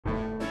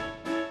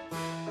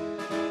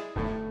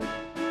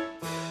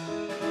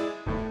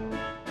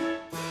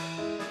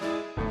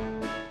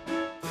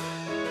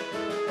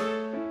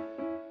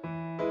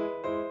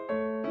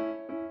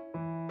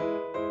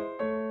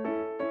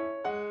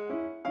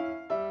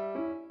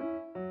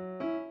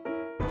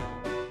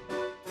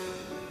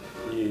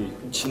이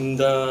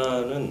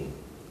진단은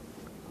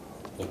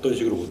어떤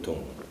식으로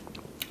보통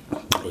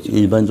그러죠?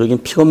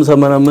 일반적인 피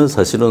검사만 하면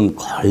사실은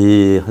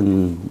거의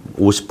한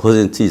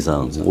 50%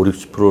 이상,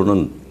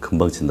 50~60%는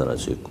금방 진단할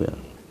수 있고요.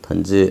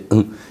 단지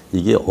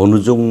이게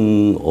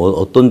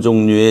어떤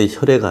종류의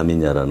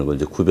혈액암이냐라는 걸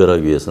이제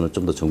구별하기 위해서는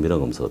좀 더 정밀한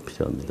검사가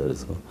필요합니다.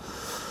 그래서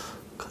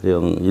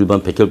가령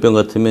일반 백혈병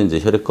같으면 이제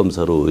혈액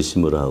검사로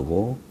의심을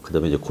하고,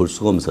 그다음에 이제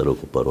골수 검사를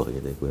곧바로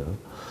하게 되고요.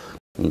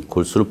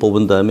 골수를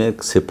뽑은 다음에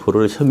그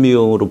세포를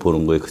현미경으로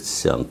보는 거에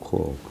그치지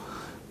않고,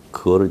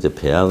 그거를 이제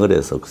배양을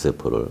해서 그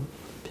세포를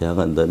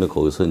배양한 다음에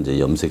거기서 이제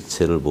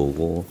염색체를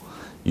보고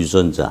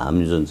유전자,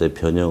 암 유전자의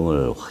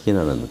변형을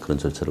확인하는 그런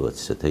절차를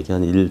거치죠. 대개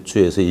한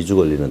 1주에서 2주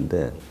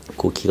걸리는데,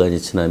 그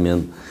기간이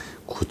지나면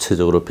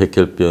구체적으로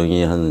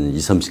백혈병이 한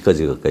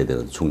 20~30가지 가까이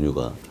되는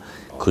종류가,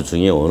 그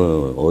중에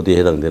어디에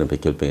해당되는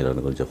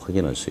백혈병이라는 걸 이제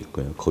확인할 수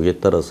있고요. 거기에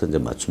따라서 이제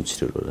맞춤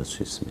치료를 할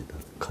수 있습니다.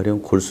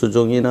 가령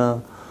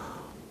골수종이나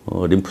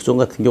림프종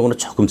같은 경우는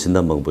조금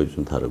진단 방법이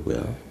좀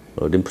다르고요.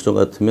 림프종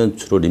같으면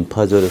주로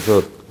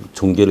림파절에서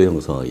종괴를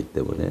형성하기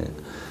때문에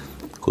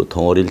그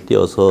덩어리를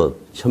띄어서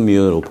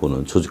현미경으로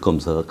보는 조직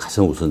검사가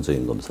가장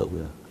우선적인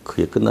검사고요.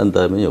 그게 끝난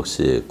다음에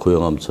역시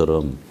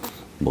고형암처럼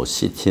뭐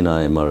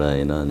CT나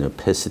MRI나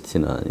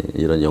PET-CT나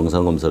이런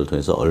영상 검사를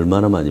통해서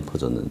얼마나 많이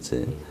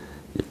퍼졌는지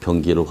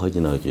병기를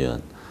확인하기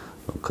위한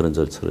그런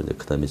절차를 이제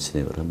그다음에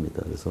진행을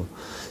합니다. 그래서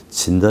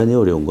진단이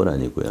어려운 건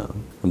아니고요.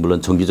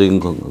 물론 정기적인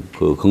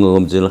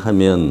건강검진을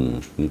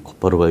하면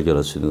곧바로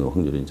발견할 수 있는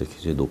확률이 이제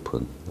굉장히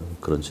높은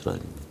그런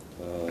질환입니다.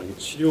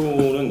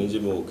 치료는 이제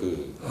뭐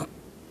그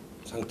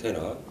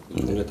상태나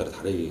병에 따라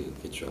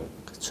다르겠죠.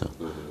 그렇죠.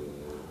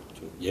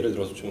 좀 예를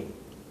들어서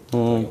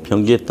좀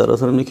병기에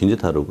따라서는 굉장히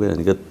다르고요.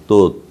 그러니까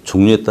또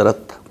종류에 따라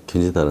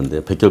굉장히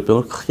다른데,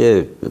 백혈병을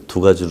크게 두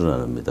가지로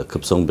나눕니다.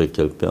 급성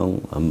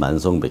백혈병,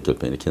 만성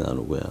백혈병 이렇게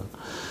나누고요.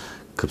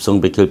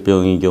 급성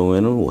백혈병의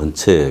경우에는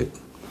원체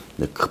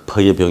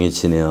급하게 병이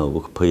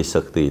진행하고 급하게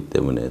시작되기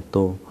때문에,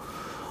 또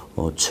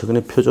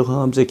최근에 표적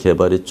항암제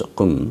개발이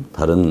조금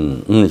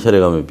다른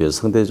혈액암에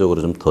비해서 상대적으로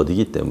좀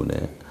더디기 때문에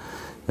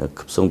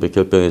급성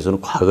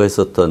백혈병에서는 과거에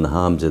썼던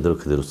항암제들을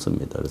그대로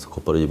씁니다. 그래서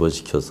곧바로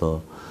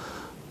입원시켜서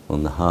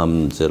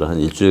항암제를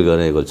한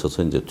일주일간에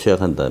걸쳐서 이제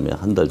투약한 다음에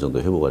한 달 정도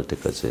회복할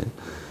때까지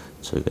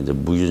저희가 이제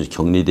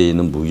격리되어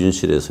있는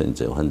무균실에서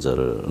이제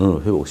환자를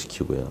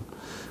회복시키고요.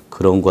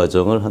 그런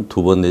과정을 한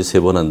 2번 내지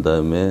 3번 한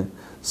다음에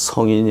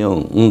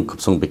성인형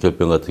급성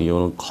백혈병 같은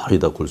경우는 거의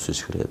다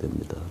골수식을 해야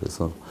됩니다.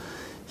 그래서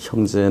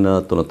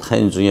형제나 또는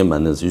타인 중에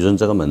맞는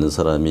유전자가 맞는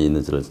사람이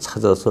있는지를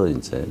찾아서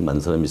이제 맞는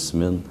사람이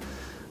있으면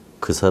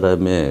그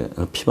사람의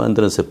피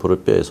만드는 세포를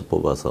뼈에서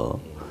뽑아서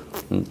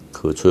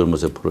그 조혈모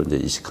세포를 이제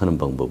이식하는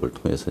방법을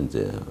통해서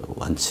이제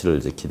완치를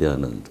이제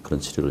기대하는 그런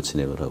치료를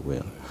진행을 하고요.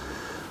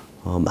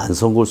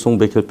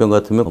 만성골수성백혈병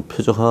같으면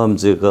표적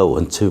항암제가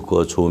원체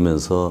효과가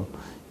좋으면서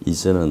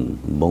이제는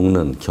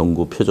먹는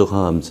경구 표적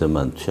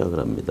항암제만 투약을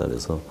합니다.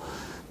 그래서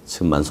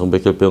지금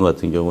만성백혈병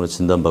같은 경우는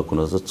진단받고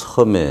나서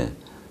처음에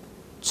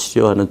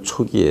치료하는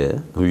초기에,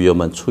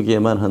 위험한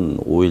초기에만 한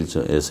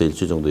 5일에서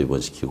일주일 정도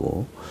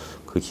입원시키고,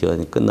 그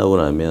기간이 끝나고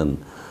나면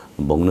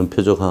먹는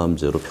표적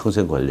항암제로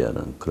평생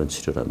관리하는 그런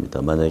치료를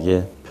합니다.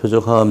 만약에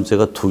표적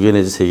항암제가 2개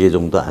내지 3개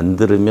정도 안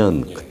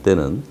들으면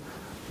그때는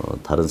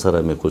다른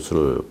사람의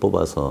골수를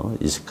뽑아서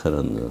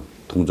이식하는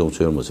동종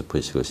조혈모 세포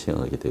이식을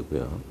시행하게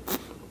되고요.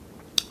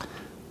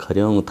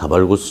 가령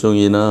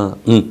다발골수종이나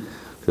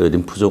그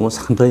림프종은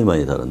상당히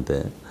많이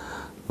다른데,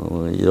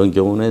 이런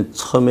경우는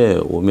처음에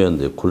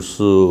오면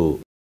골수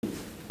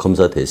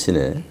검사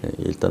대신에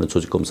일단은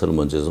조직 검사를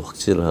먼저 해서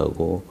확진을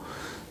하고,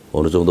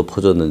 어느 정도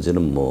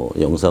퍼졌는지는 뭐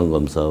영상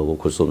검사하고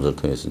골수 검사를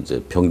통해서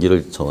이제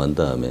병기를 정한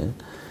다음에,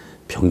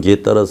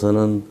 병기에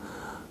따라서는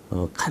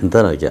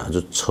간단하게,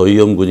 아주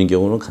저위험군인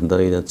경우는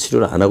간단하게 그냥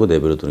치료를 안 하고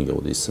내버려 두는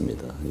경우도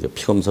있습니다. 그러니까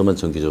피 검사만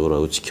정기적으로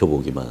하고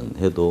지켜보기만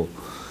해도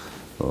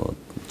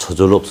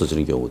저절로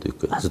없어지는 경우도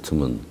있고요. 아주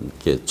드문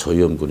게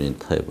저위험군인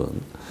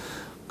타입은.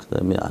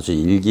 그다음에 아주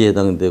일기에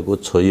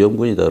해당되고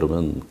저위험군이다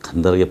그러면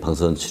간단하게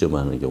방사선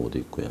치료만 하는 경우도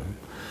있고요.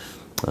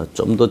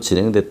 좀 더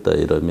진행됐다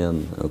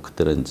이러면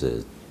그때는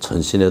이제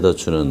전신에다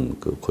주는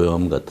그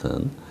고형암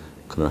같은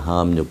그런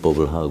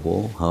항암요법을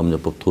하고,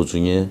 항암요법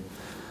도중에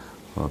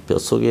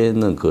뼛속에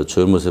있는 그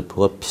조혈모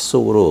세포가 피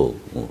속으로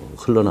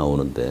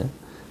흘러나오는데,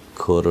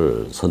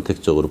 그거를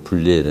선택적으로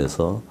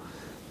분리해내서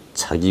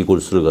자기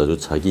골수를 가지고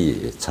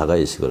자가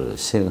이식을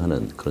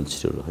시행하는 그런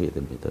치료를 하게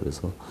됩니다.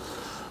 그래서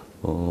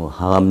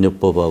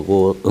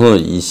항암요법하고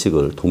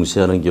이식을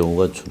동시에 하는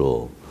경우가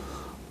주로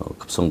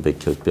급성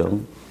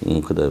백혈병,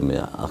 그다음에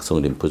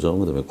악성 림프종,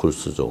 그다음에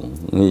골수종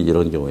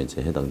이런 경우에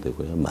이제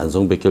해당되고요.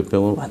 만성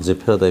백혈병은 완전히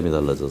패러다임이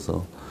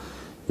달라져서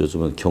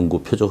요즘은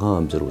경구 표적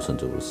항암제를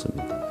우선적으로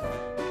씁니다.